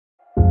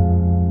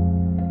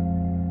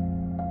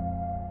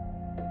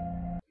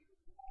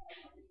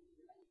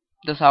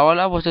The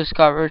Saola was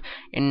discovered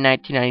in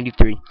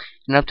 1993,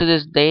 and up to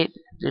this date,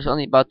 there's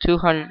only about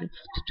 200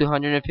 to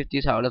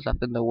 250 Saolas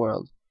left in the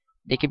world.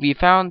 They can be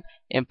found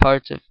in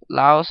parts of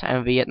Laos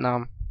and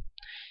Vietnam.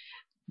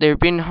 They're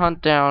being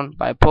hunted down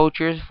by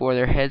poachers for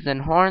their heads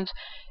and horns,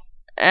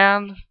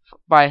 and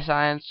by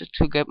science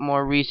to get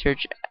more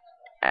research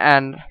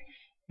and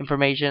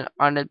information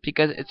on it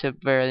because it's a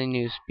very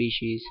new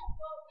species.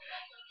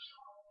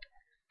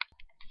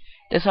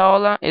 The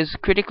Saola is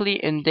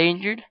critically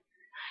endangered,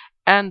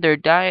 and their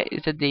diet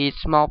is that they eat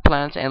small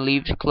plants and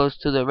leaves close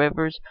to the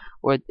rivers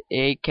where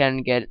they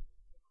can get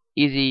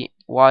easy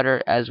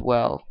water as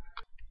well.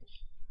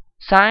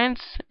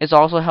 Science is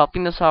also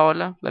helping the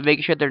Saola by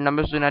making sure their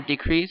numbers do not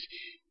decrease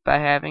by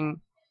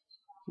having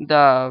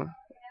the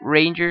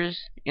rangers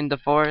in the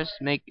forest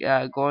make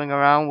going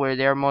around where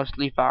they're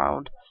mostly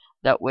found.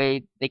 That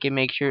way they can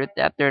make sure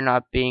that they're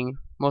not being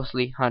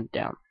mostly hunted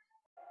down.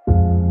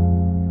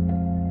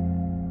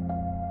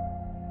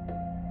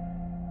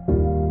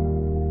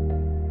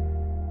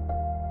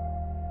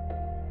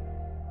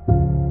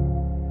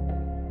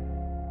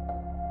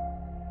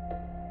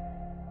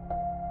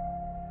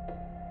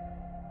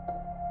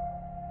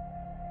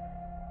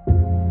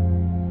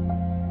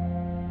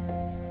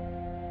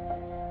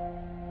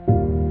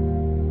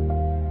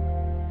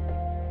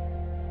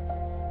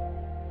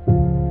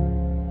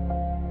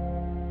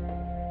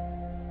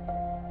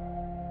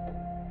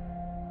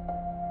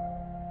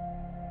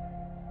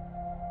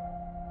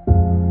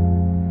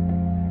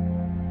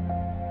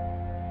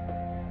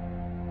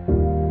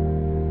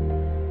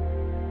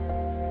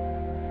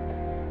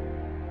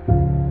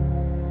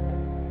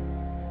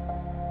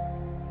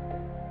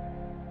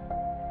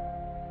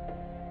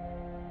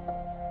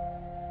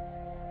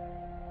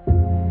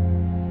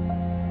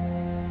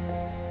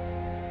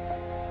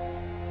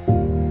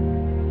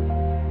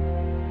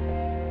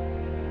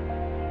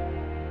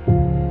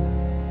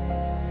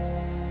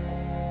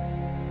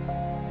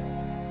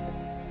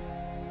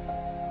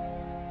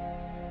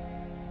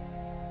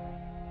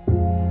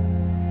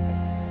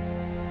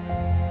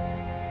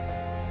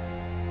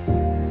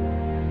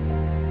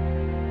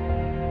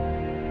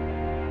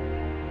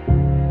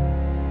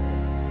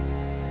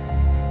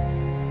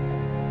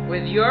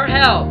 With your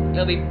help,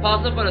 it'll be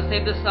possible to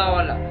save the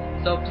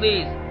Saola. So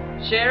please,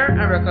 share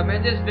and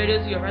recommend this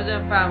video to your friends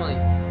and family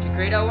to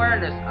create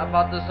awareness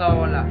about the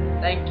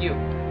Saola. Thank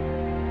you.